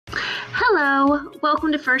Hello,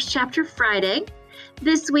 welcome to First Chapter Friday.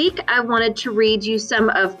 This week I wanted to read you some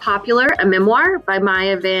of Popular, a memoir by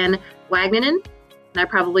May Van Wagenen. And I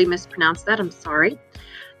probably mispronounced that, I'm sorry.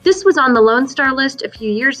 This was on the Lone Star list a few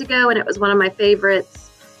years ago and it was one of my favorites.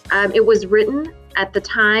 It was written at the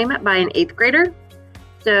time by an 8th grader.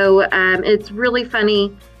 So it's really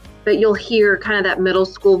funny, but you'll hear kind of that middle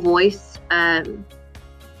school voice in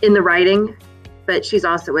the writing, but she's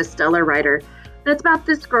also a stellar writer. And it's about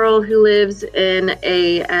this girl who lives in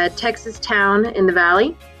a Texas town in the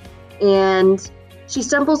valley, and she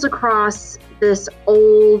stumbles across this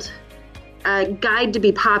old guide to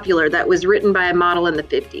be popular that was written by a model in the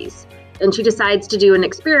 50s. And she decides to do an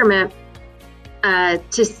experiment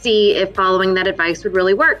to see if following that advice would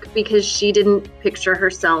really work, because she didn't picture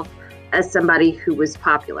herself as somebody who was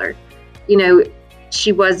popular. You know,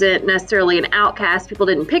 she wasn't necessarily an outcast. People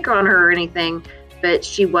didn't pick on her or anything, but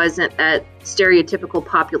she wasn't a stereotypical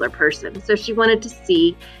popular person. So she wanted to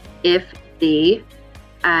see if the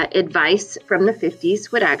advice from the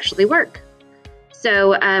 50s would actually work.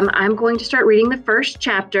 So I'm going to start reading the first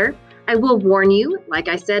chapter. I will warn you, like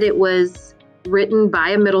I said, it was written by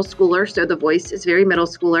a middle schooler, so the voice is very middle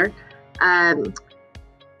schooler.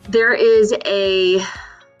 There is I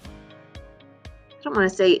don't want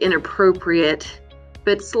to say inappropriate,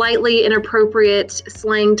 but slightly inappropriate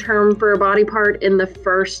slang term for a body part in the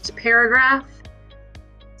first paragraph.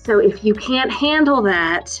 So if you can't handle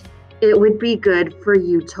that, it would be good for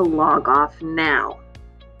you to log off now.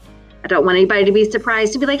 I don't want anybody to be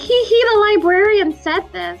surprised to be like, the librarian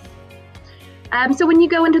said this. So when you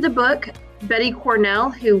go into the book, Betty Cornell,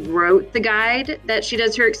 who wrote the guide that she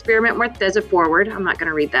does her experiment with, does a foreword. I'm not going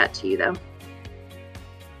to read that to you though.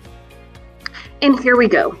 And here we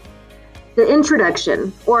go. The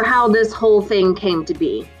introduction, or how this whole thing came to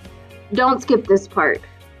be. Don't skip this part.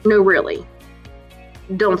 No, really.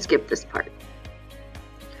 Don't skip this part.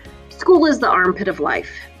 School is the armpit of life.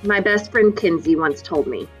 My best friend Kinsey once told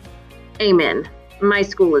me. Amen. My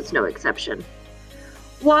school is no exception.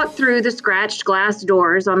 Walk through the scratched glass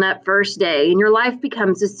doors on that first day, and your life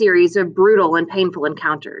becomes a series of brutal and painful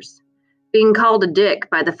encounters. Being called a dick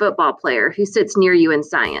by the football player who sits near you in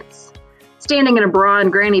science. Standing in a bra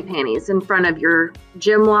and granny panties in front of your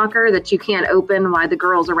gym locker that you can't open while the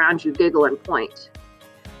girls around you giggle and point.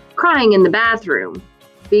 Crying in the bathroom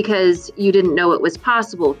because you didn't know it was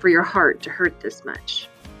possible for your heart to hurt this much.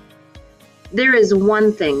 There is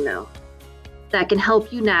one thing, though, that can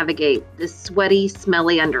help you navigate this sweaty,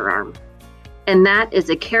 smelly underarm, and that is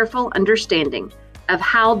a careful understanding of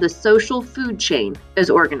how the social food chain is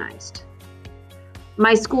organized.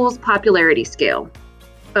 My school's popularity scale.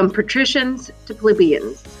 From patricians to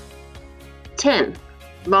plebeians. 10,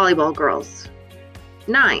 volleyball girls.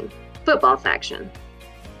 9, football faction.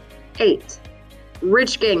 8,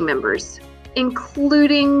 rich gang members,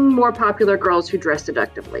 including more popular girls who dress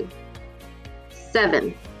seductively.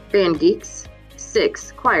 7, band geeks.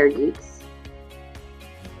 6, choir geeks.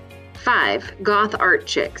 5, goth art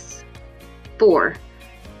chicks. 4,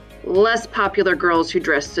 less popular girls who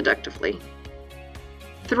dress seductively.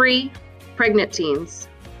 3, pregnant teens.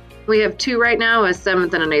 We have 2 right now, a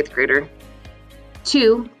 7th and an 8th grader.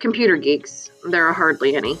 2, computer geeks. There are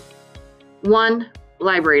hardly any. 1,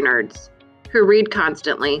 library nerds who read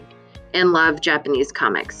constantly and love Japanese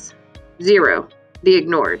comics. 0, the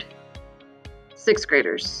ignored. 6th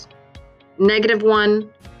graders. -1,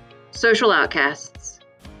 social outcasts.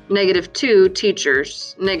 -2,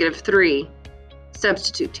 teachers. -3,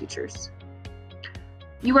 substitute teachers.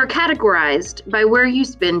 You are categorized by where you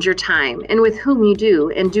spend your time and with whom you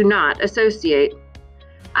do and do not associate.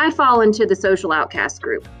 I fall into the social outcast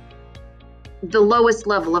group, the lowest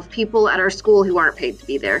level of people at our school who aren't paid to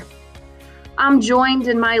be there. I'm joined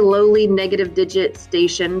in my lowly negative digit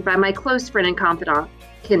station by my close friend and confidant,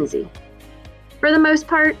 Kinsey. For the most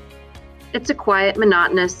part, it's a quiet,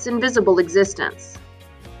 monotonous, invisible existence.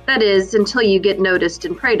 That is, until you get noticed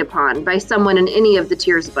and preyed upon by someone in any of the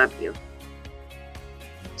tiers above you.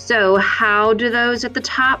 So how do those at the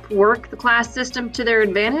top work the class system to their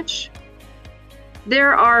advantage?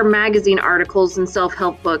 There are magazine articles and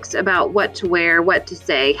self-help books about what to wear, what to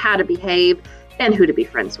say, how to behave, and who to be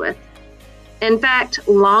friends with. In fact,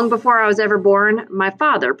 long before I was ever born, my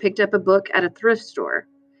father picked up a book at a thrift store.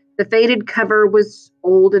 The faded cover was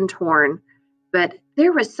old and torn, but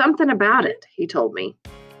there was something about it, he told me.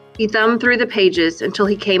 He thumbed through the pages until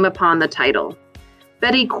he came upon the title.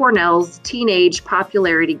 Betty Cornell's Teenage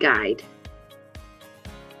Popularity Guide.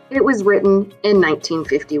 It was written in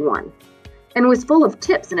 1951 and was full of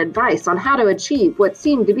tips and advice on how to achieve what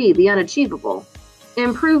seemed to be the unachievable,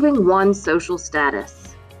 improving one's social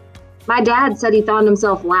status. My dad said he found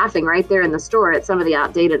himself laughing right there in the store at some of the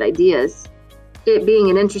outdated ideas. It being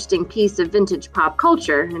an interesting piece of vintage pop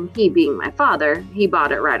culture, and he being my father, he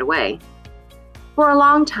bought it right away. For a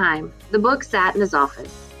long time, the book sat in his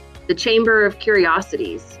office, the Chamber of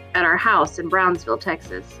Curiosities, at our house in Brownsville,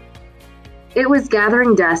 Texas. It was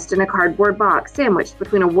gathering dust in a cardboard box sandwiched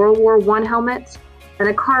between a World War I helmet and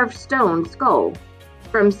a carved stone skull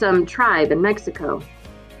from some tribe in Mexico.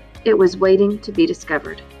 It was waiting to be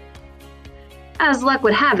discovered. As luck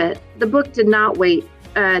would have it, the book did not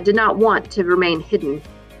want to remain hidden.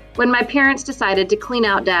 When my parents decided to clean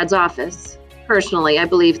out Dad's office, personally, I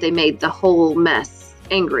believe they made the whole mess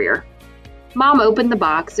angrier. Mom opened the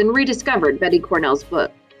box and rediscovered Betty Cornell's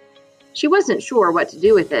book. She wasn't sure what to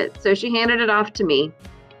do with it, so she handed it off to me,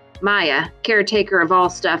 Maya, caretaker of all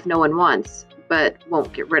stuff no one wants, but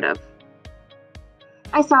won't get rid of.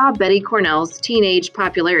 I saw Betty Cornell's Teenage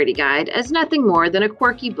Popularity Guide as nothing more than a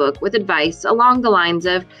quirky book with advice along the lines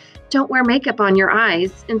of, don't wear makeup on your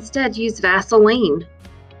eyes, instead use Vaseline,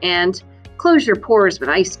 and close your pores with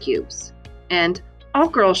ice cubes, and all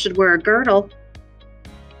girls should wear a girdle.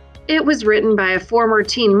 It was written by a former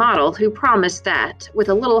teen model who promised that, with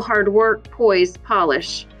a little hard work, poise,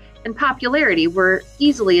 polish, and popularity were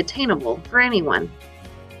easily attainable for anyone.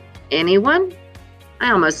 Anyone?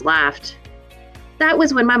 I almost laughed. That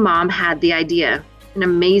was when my mom had the idea, an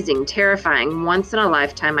amazing, terrifying,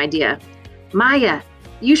 once-in-a-lifetime idea. Maya,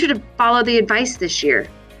 you should have followed the advice this year,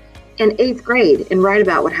 in 8th grade, and write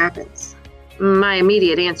about what happens. My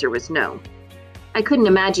immediate answer was no. I couldn't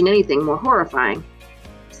imagine anything more horrifying.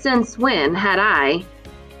 Since when had I,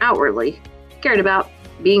 outwardly, cared about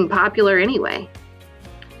being popular anyway?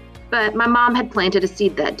 But my mom had planted a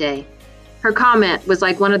seed that day. Her comment was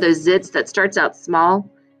like one of those zits that starts out small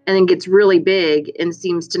and then gets really big and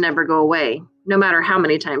seems to never go away, no matter how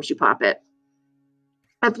many times you pop it.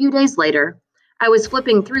 A few days later, I was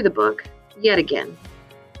flipping through the book, yet again.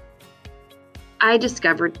 I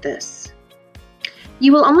discovered this.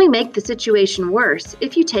 You will only make the situation worse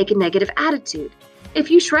if you take a negative attitude. If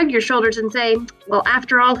you shrug your shoulders and say, well,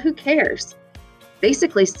 after all, who cares?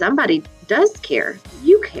 Basically, somebody does care.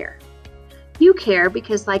 You care. You care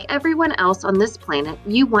because, like everyone else on this planet,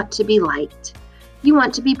 you want to be liked. You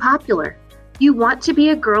want to be popular. You want to be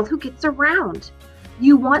a girl who gets around.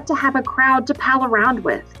 You want to have a crowd to pal around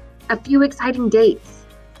with, a few exciting dates,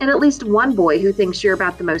 and at least one boy who thinks you're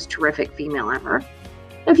about the most terrific female ever.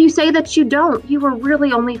 If you say that you don't, you are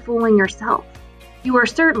really only fooling yourself. You are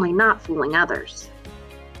certainly not fooling others.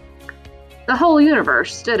 The whole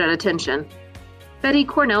universe stood at attention. Betty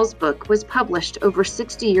Cornell's book was published over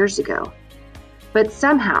 60 years ago. But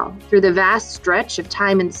somehow, through the vast stretch of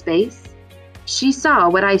time and space, she saw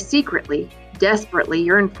what I secretly, desperately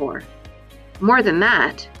yearned for. More than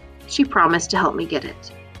that, she promised to help me get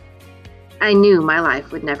it. I knew my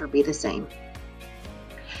life would never be the same.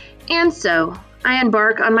 And so, I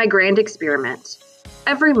embark on my grand experiment.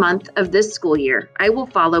 Every month of this school year, I will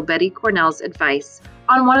follow Betty Cornell's advice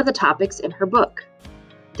on one of the topics in her book.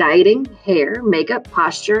 Dieting, hair, makeup,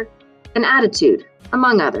 posture, and attitude,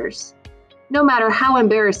 among others, no matter how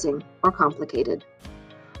embarrassing or complicated.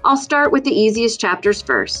 I'll start with the easiest chapters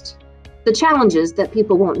first, the challenges that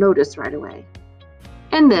people won't notice right away.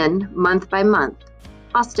 And then, month by month,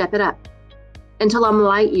 I'll step it up until I'm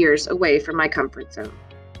light years away from my comfort zone.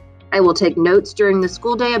 I will take notes during the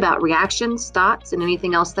school day about reactions, thoughts, and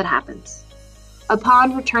anything else that happens.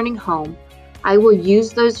 Upon returning home, I will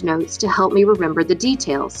use those notes to help me remember the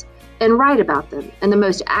details and write about them in the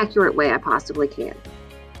most accurate way I possibly can.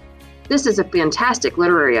 This is a fantastic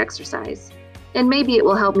literary exercise, and maybe it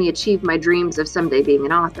will help me achieve my dreams of someday being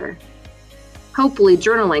an author. Hopefully,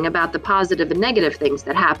 journaling about the positive and negative things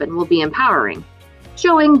that happen will be empowering,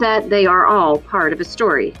 showing that they are all part of a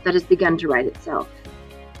story that has begun to write itself.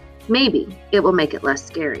 Maybe it will make it less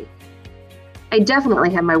scary. I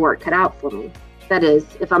definitely have my work cut out for me. That is,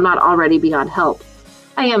 if I'm not already beyond help.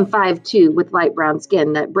 I am 5'2" with light brown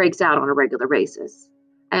skin that breaks out on a regular basis.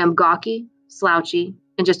 I am gawky, slouchy,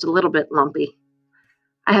 and just a little bit lumpy.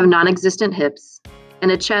 I have non-existent hips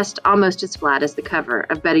and a chest almost as flat as the cover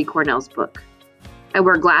of Betty Cornell's book. I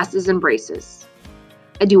wear glasses and braces.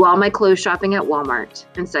 I do all my clothes shopping at Walmart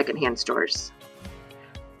and secondhand stores.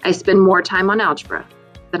 I spend more time on algebra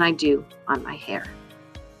than I do on my hair.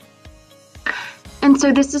 And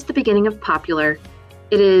so this is the beginning of Popular.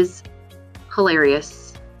 It is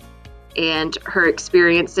hilarious. And her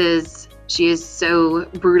experiences, she is so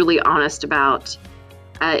brutally honest about.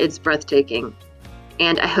 It's breathtaking.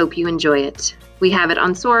 And I hope you enjoy it. We have it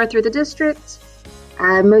on Sora through the district.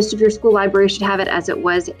 Most of your school libraries should have it, as it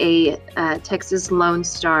was a Texas Lone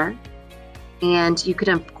Star. And you can,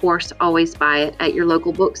 of course, always buy it at your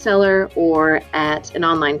local bookseller or at an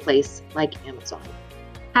online place like Amazon.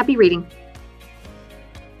 Happy reading!